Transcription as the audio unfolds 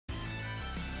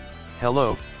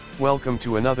Hello, welcome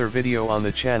to another video on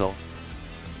the channel.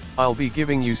 I'll be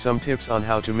giving you some tips on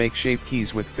how to make shape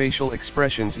keys with facial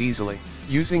expressions easily,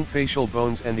 using facial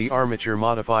bones and the armature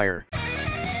modifier.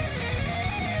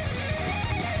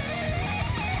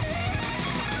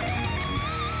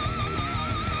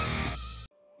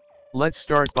 Let's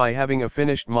start by having a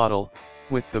finished model,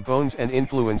 with the bones and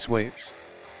influence weights.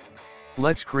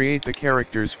 Let's create the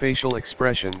character's facial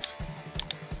expressions.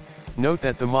 Note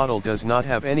that the model does not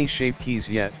have any shape keys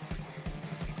yet.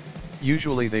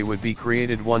 Usually they would be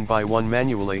created one by one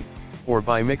manually, or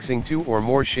by mixing two or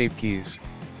more shape keys.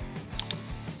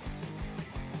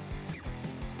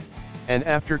 And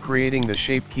after creating the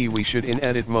shape key, we should, in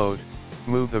edit mode,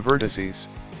 move the vertices.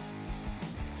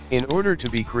 In order to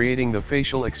be creating the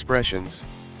facial expressions.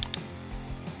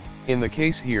 In the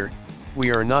case here,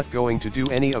 we are not going to do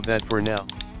any of that for now.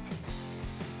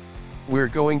 We're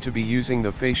going to be using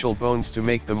the facial bones to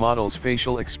make the model's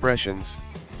facial expressions.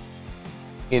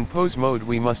 In pose mode,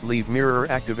 we must leave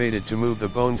mirror activated to move the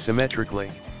bones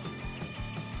symmetrically.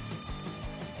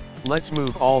 Let's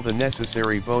move all the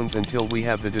necessary bones until we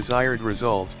have the desired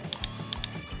result.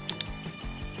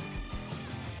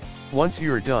 Once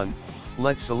you're done,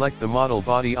 let's select the model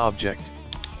body object.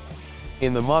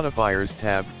 In the modifiers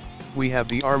tab, we have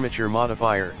the armature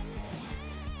modifier.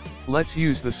 Let's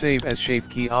use the save as shape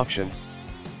key option.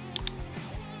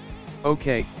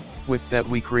 OK, with that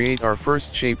we create our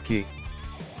first shape key.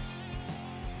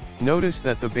 Notice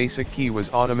that the basic key was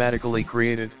automatically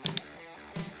created.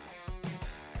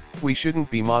 We shouldn't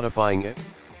be modifying it.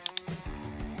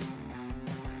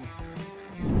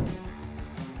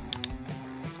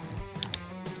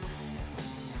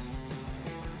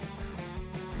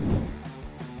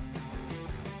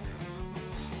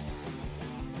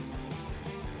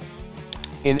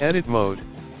 In edit mode,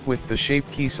 with the shape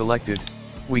key selected,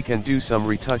 we can do some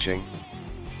retouching.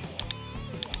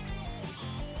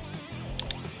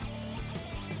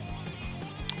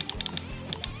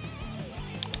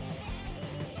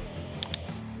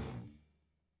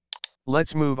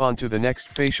 Let's move on to the next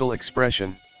facial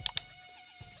expression.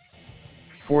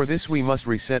 For this we must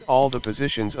reset all the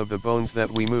positions of the bones that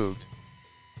we moved.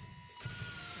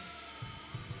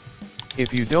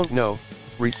 If you don't know,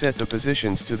 reset the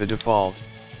positions to the default.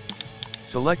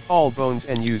 Select all bones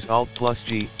and use Alt plus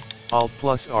G, Alt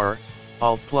plus R,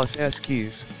 Alt plus S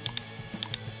keys.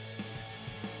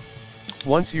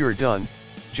 Once you're done,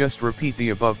 just repeat the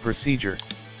above procedure.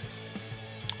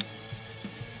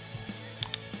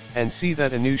 And see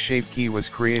that a new shape key was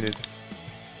created.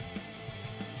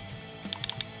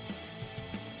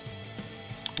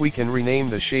 We can rename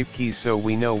the shape key so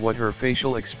we know what her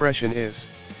facial expression is.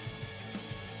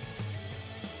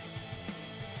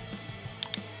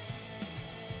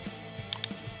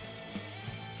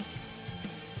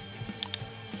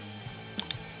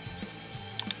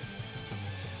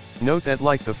 Note that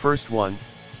like the first one,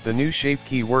 the new shape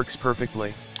key works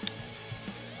perfectly.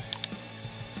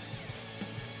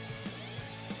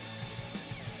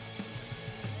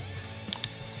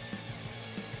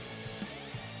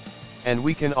 And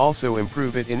we can also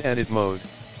improve it in edit mode.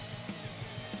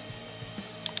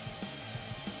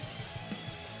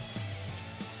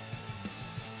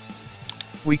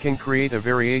 We can create a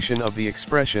variation of the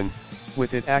expression.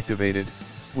 With it activated,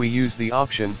 we use the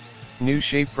option, New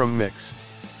Shape from Mix.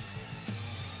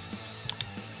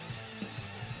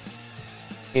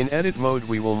 In edit mode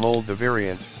we will mold the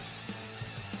variant.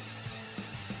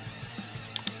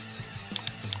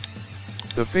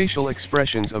 The facial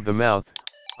expressions of the mouth,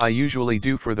 I usually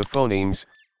do for the phonemes,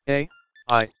 A,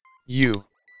 I, U,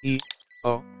 E,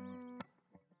 O.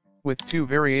 With two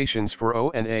variations for O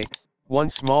and A, one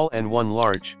small and one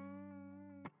large.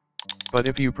 But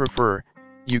if you prefer,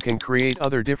 you can create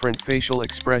other different facial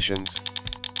expressions.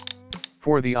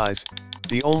 For the eyes,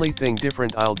 the only thing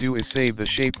different I'll do is save the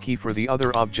shape key for the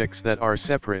other objects that are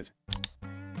separate.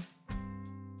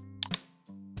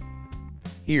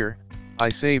 Here, I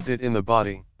saved it in the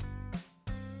body.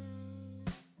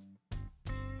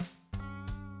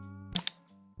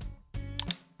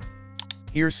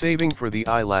 Here saving for the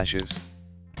eyelashes.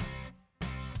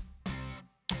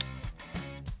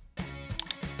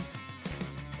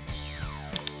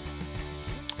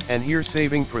 And here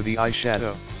saving for the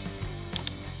eyeshadow.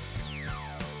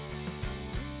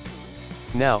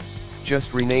 Now,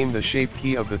 just rename the shape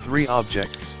key of the three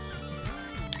objects.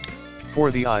 For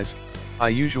the eyes, I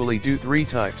usually do three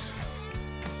types.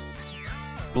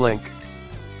 Blink,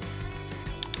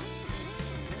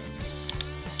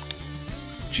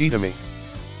 G-to-me,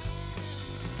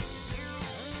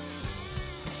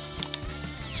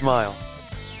 smile.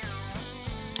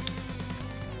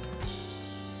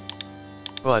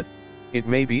 But, it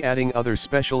may be adding other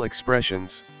special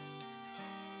expressions.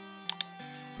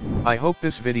 I hope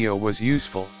this video was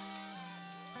useful.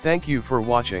 Thank you for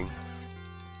watching.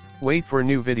 Wait for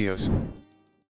new videos.